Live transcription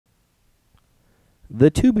The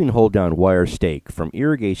tubing hold-down wire stake from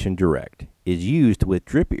Irrigation Direct is used with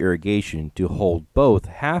drip irrigation to hold both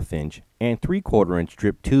half-inch and 3/4-inch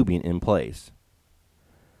drip tubing in place.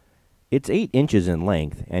 It's 8 inches in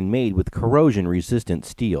length and made with corrosion-resistant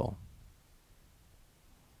steel.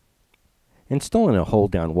 Installing a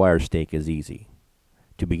hold-down wire stake is easy.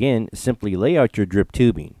 To begin, simply lay out your drip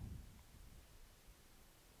tubing.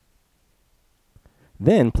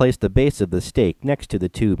 Then place the base of the stake next to the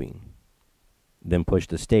tubing. Then push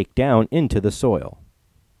the stake down into the soil.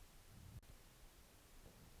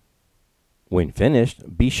 When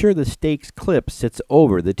finished, be sure the stake's clip sits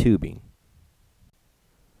over the tubing.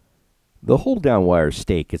 The hold-down wire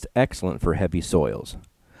stake is excellent for heavy soils,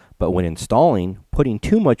 but when installing, putting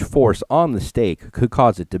too much force on the stake could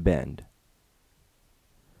cause it to bend.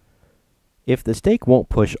 If the stake won't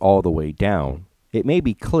push all the way down, it may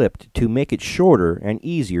be clipped to make it shorter and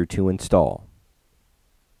easier to install.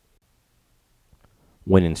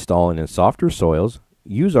 When installing in softer soils,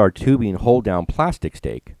 use our tubing hold-down plastic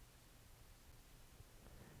stake.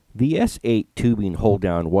 The S8 tubing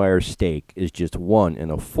hold-down wire stake is just one in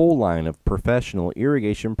a full line of professional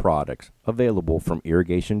irrigation products available from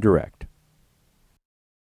Irrigation Direct.